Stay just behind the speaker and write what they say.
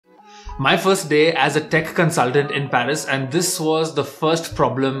My first day as a tech consultant in Paris, and this was the first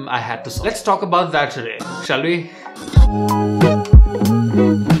problem I had to solve. Let's talk about that today, shall we?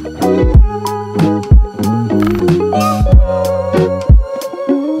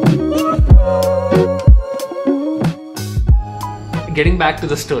 Getting back to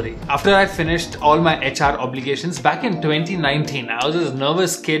the story. After I finished all my HR obligations back in 2019, I was this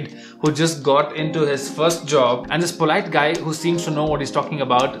nervous kid who just got into his first job, and this polite guy who seems to know what he's talking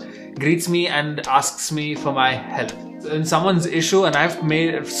about greets me and asks me for my help in someone's issue, and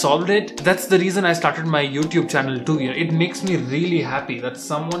I've solved it. That's the reason I started my YouTube channel too. It makes me really happy that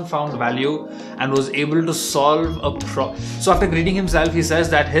someone found value and was able to solve a problem. So after greeting himself, he says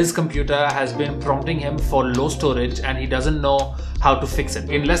that his computer has been prompting him for low storage and he doesn't know how to fix it.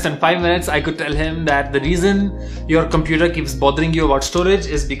 In less than 5 minutes, I could tell him that the reason your computer keeps bothering you about storage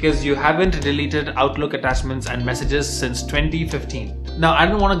is because you haven't deleted Outlook attachments and messages since 2015. Now, I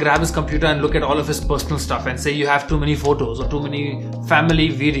don't want to grab his computer and look at all of his personal stuff and say you have too many photos or too many family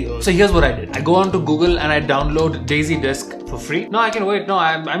videos. So here's what I did. I go on to Google and I download Daisy Disk for free. No, I can wait. No,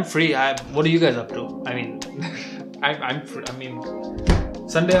 I'm free. What are you guys up to? I mean, I'm free. I mean,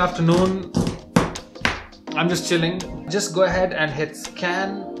 Sunday afternoon, I'm just chilling. Just go ahead and hit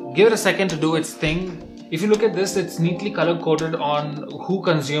scan. Give it a second to do its thing. If you look at this, it's neatly color coded on who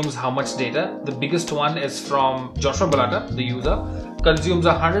consumes how much data. The biggest one is from Joshua Balata, the user. Consumes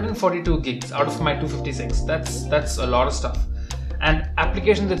 142 gigs out of my 256. That's a lot of stuff. And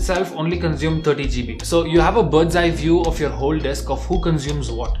applications itself only consume 30 GB. So you have a bird's eye view of your whole disk of who consumes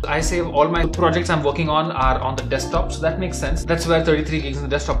what. I save all my projects I'm working on are on the desktop, so that makes sense. That's where 33 gigs in the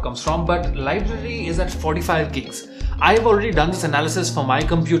desktop comes from, but library is at 45 gigs. I've already done this analysis for my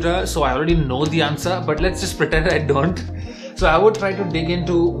computer, so I already know the answer, but let's just pretend I don't. So I would try to dig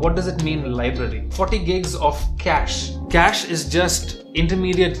into what does it mean library. 40 gigs of cache. Cache is just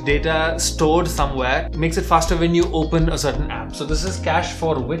intermediate data stored somewhere. Makes it faster when you open a certain app. So this is cache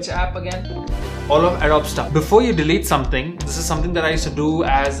for which app again? All of Adobe stuff. Before you delete something, this is something that I used to do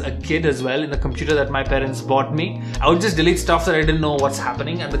as a kid as well in the computer that my parents bought me. I would just delete stuff that I didn't know what's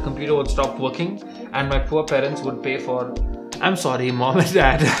happening and the computer would stop working and my poor parents would pay for... I'm sorry, mom and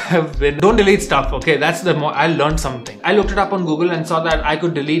dad have been... Don't delete stuff, okay? I learned something. I looked it up on Google and saw that I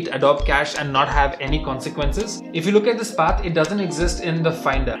could delete Adobe Cache and not have any consequences. If you look at this path, it doesn't exist in the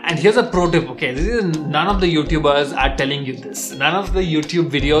Finder. And here's a pro tip, okay? None of the YouTubers are telling you this. None of the YouTube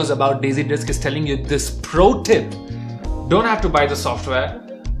videos about Daisy Disk is telling you this pro tip. Don't have to buy the software.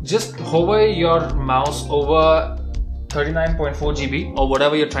 Just hover your mouse over 39.4 GB or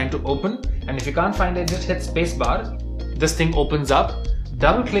whatever you're trying to open. And if you can't find it, just hit spacebar. This thing opens up,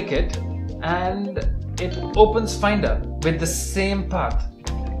 double click it, and it opens Finder with the same path.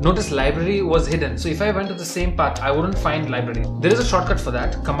 Notice library was hidden. So if I went to the same path, I wouldn't find library. There is a shortcut for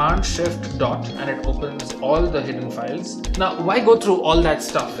that, Command Shift dot, and it opens all the hidden files. Now, why go through all that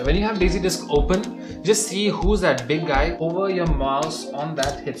stuff? When you have Daisy Disk open, just see who's that big guy. Over your mouse on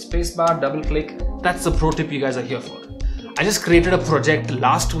that, hit spacebar, double click. That's the pro tip you guys are here for. I just created a project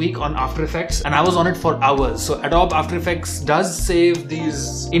last week on After Effects and I was on it for hours. So Adobe After Effects does save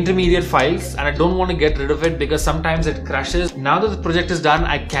these intermediate files and I don't want to get rid of it because sometimes it crashes. Now that the project is done,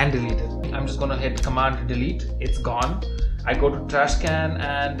 I can delete it. I'm just going to hit Command Delete. It's gone. I go to trash can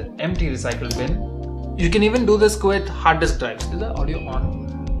and empty recycle bin. You can even do this with hard disk drives. Is the audio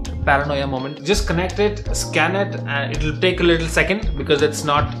on? Paranoia moment. Just connect it, scan it, and it'll take a little second because it's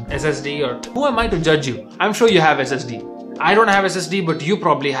not SSD or... Who am I to judge you? I'm sure you have SSD. I don't have SSD, but you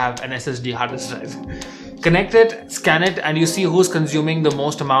probably have an SSD hard disk drive. Connect it, scan it, and you see who's consuming the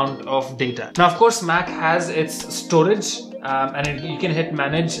most amount of data. Now, of course, Mac has its storage and you can hit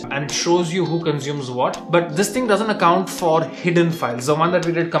manage and it shows you who consumes what. But this thing doesn't account for hidden files. The one that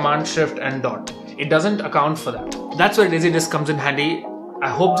we did Command Shift and dot. It doesn't account for that. That's where Daisy Disk comes in handy. I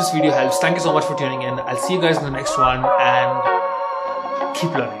hope this video helps. Thank you so much for tuning in. I'll see you guys in the next one and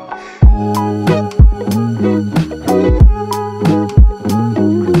keep learning.